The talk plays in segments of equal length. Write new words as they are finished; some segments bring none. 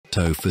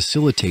to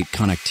facilitate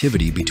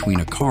connectivity between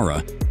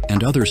Aqara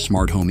and other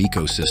smart home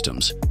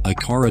ecosystems.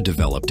 Aqara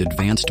developed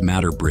advanced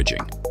matter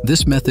bridging.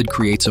 This method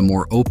creates a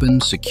more open,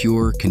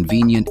 secure,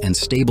 convenient, and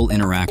stable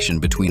interaction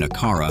between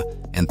Aqara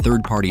and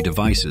third-party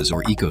devices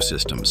or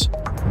ecosystems.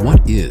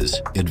 What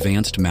is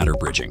advanced matter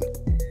bridging?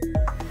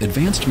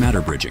 Advanced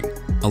matter bridging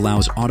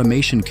allows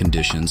automation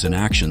conditions and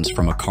actions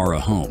from Aqara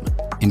Home,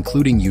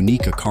 including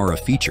unique Aqara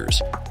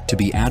features, to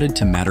be added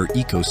to Matter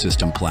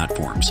ecosystem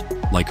platforms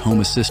like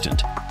Home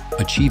Assistant,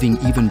 achieving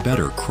even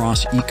better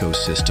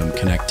cross-ecosystem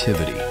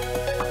connectivity.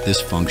 This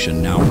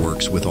function now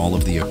works with all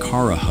of the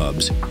Aqara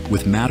hubs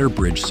with Matter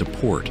Bridge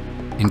support,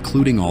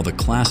 including all the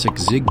classic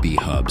Zigbee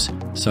hubs,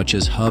 such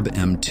as Hub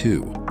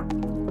M2.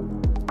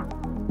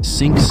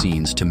 Sync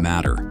scenes to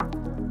Matter.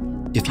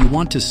 If you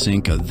want to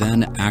sync a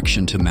then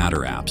action to Matter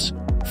apps,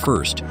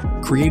 first,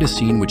 create a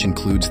scene which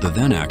includes the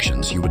then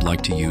actions you would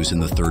like to use in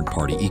the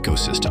third-party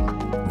ecosystem.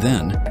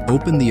 Then,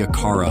 open the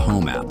Aqara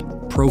Home app,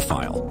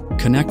 Profile,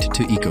 Connect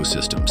to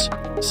Ecosystems,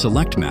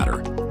 select Matter,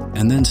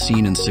 and then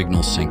Scene and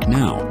Signal Sync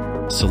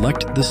Now.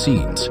 Select the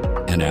scenes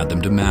and add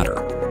them to Matter.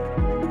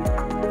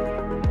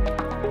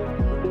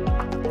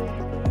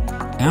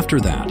 After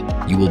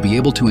that, you will be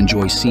able to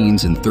enjoy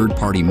scenes in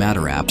third-party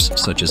Matter apps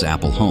such as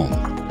Apple Home.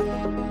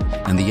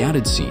 And the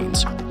added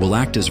scenes will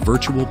act as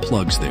virtual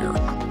plugs there.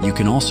 You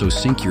can also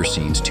sync your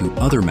scenes to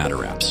other Matter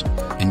apps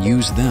and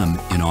use them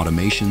in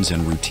automations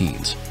and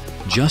routines.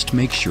 Just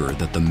make sure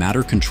that the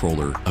Matter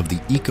controller of the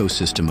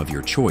ecosystem of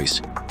your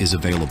choice is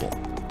available.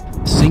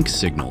 Sync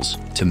signals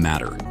to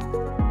Matter.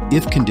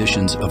 If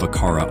conditions of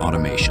Aqara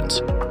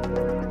automations,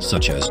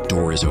 such as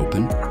door is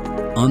open,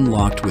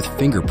 unlocked with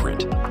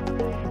fingerprint,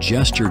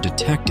 gesture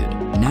detected,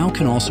 now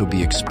can also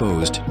be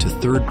exposed to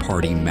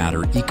third-party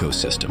Matter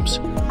ecosystems.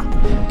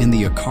 In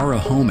the Aqara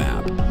Home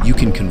app, you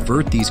can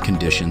convert these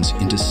conditions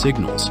into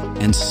signals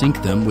and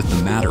sync them with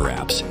the Matter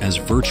apps as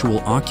virtual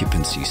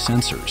occupancy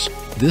sensors.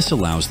 This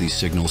allows these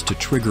signals to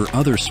trigger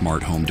other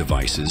smart home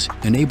devices,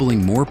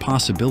 enabling more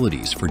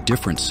possibilities for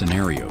different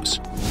scenarios.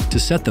 To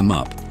set them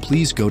up,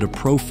 please go to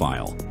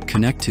Profile,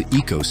 Connect to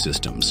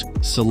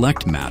Ecosystems,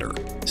 select Matter,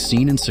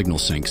 Scene and Signal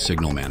Sync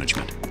Signal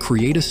Management.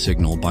 Create a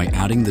signal by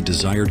adding the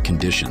desired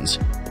conditions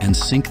and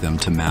sync them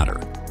to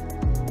Matter.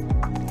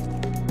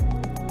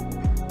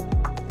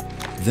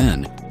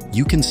 Then,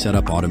 you can set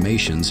up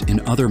automations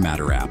in other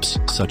Matter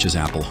apps, such as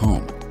Apple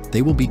Home.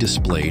 They will be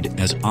displayed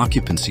as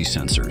occupancy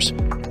sensors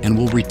and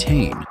will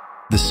retain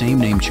the same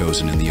name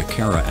chosen in the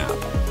Aqara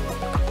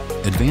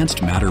app.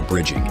 Advanced Matter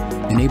bridging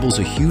enables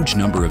a huge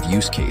number of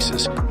use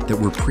cases that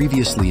were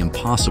previously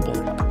impossible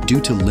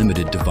due to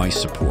limited device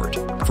support.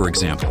 For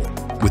example,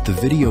 with the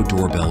Video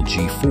Doorbell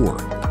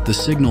G4, the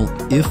signal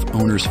 "if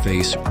owner's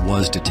face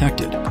was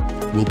detected"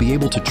 will be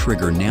able to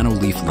trigger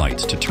nanoleaf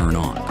lights to turn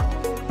on.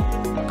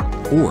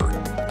 Or,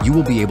 you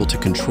will be able to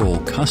control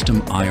custom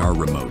IR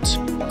remotes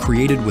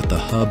created with the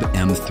Hub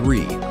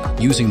M3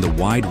 using the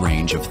wide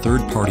range of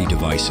third-party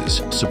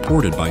devices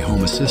supported by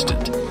Home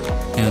Assistant.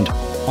 And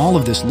all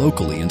of this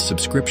locally and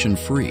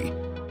subscription-free.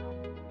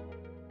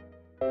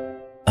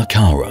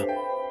 Aqara,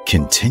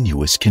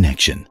 continuous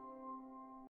connection.